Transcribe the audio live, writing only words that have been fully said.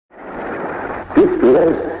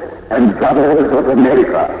sisters and brothers of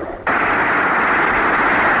America.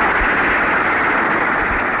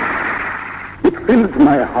 It fills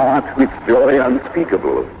my heart with joy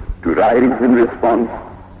unspeakable to rise in response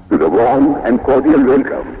to the warm and cordial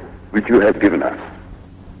welcome which you have given us.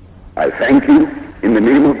 I thank you in the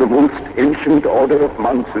name of the most ancient order of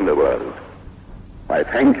monks in the world. I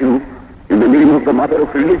thank you in the name of the mother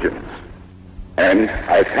of religions. And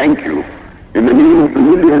I thank you in the name of the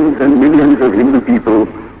millions and millions of Hindu people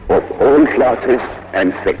of all classes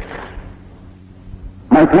and sects.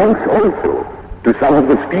 My thanks also to some of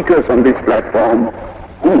the speakers on this platform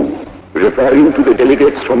who, referring to the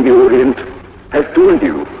delegates from the Orient, have told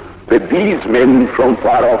you that these men from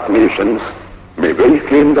far-off nations may well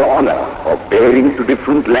claim the honor of bearing to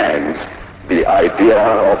different lands the idea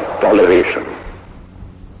of toleration.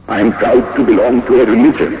 I am proud to belong to a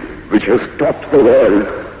religion which has taught the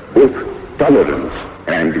world both tolerance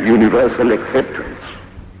and universal acceptance.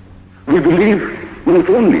 We believe not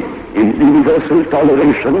only in universal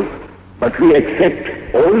toleration, but we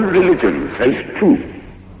accept all religions as true.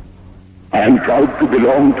 I am proud to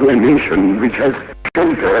belong to a nation which has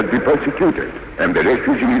sheltered the persecuted and the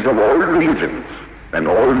refugees of all religions and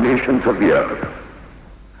all nations of the earth.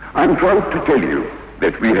 I am proud to tell you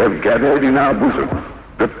that we have gathered in our bosom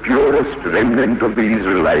the purest remnant of the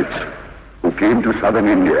Israelites who came to southern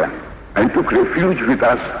India and took refuge with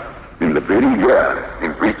us in the very year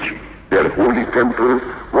in which their holy temple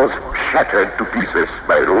was shattered to pieces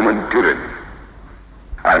by Roman tyranny.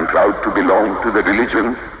 I am proud to belong to the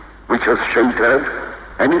religion which has sheltered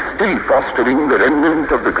and is still fostering the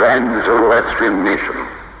remnant of the grand Zoroastrian nation.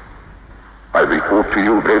 I will quote to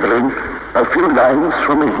you, brethren, a few lines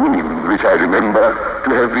from a hymn which I remember to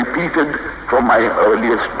have repeated from my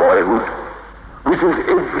earliest boyhood, which is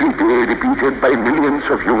every day repeated by millions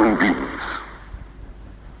of human beings.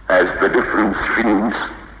 As the different streams,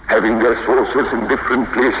 having their sources in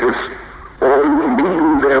different places, all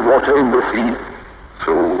mingle their water in the sea,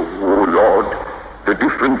 so, O Lord, the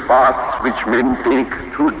different paths which men take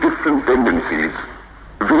through different tendencies,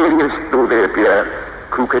 various though they appear,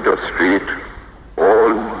 crooked or straight,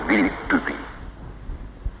 all lead to thee.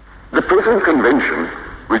 The present convention,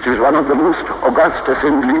 which is one of the most august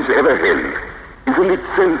assemblies ever held, is in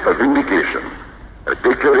itself a vindication, a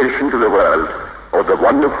declaration to the world of the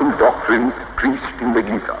wonderful doctrine preached in the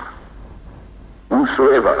Gita.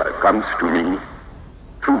 Whosoever comes to me,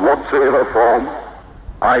 through whatsoever form,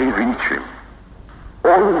 I reach him.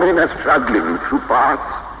 All men are struggling through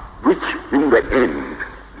paths which in the end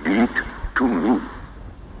lead to me.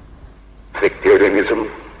 Sectarianism,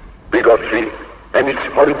 bigotry, and its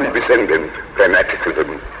horrible descendant,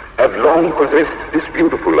 fanaticism, have long possessed this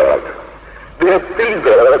beautiful earth. They have filled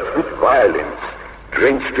the earth with violence,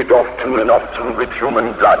 drenched it often and often with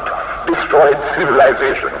human blood, destroyed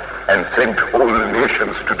civilization, and sent whole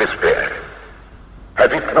nations to despair.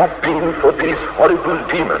 Had it not been for these horrible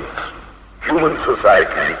demons, human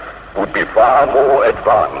society would be far more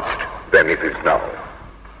advanced than it is now.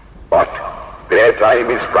 But their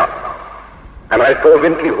time is come, and I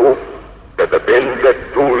fervently hope that the bell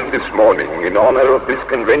that tolled this morning in honor of this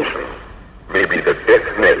convention may be the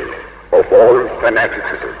death knell of all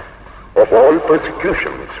fanaticism, of all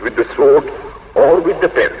persecutions with the sword or with the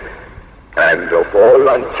pen, and of all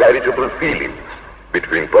uncharitable feelings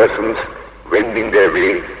between persons wending their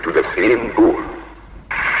way to the same goal.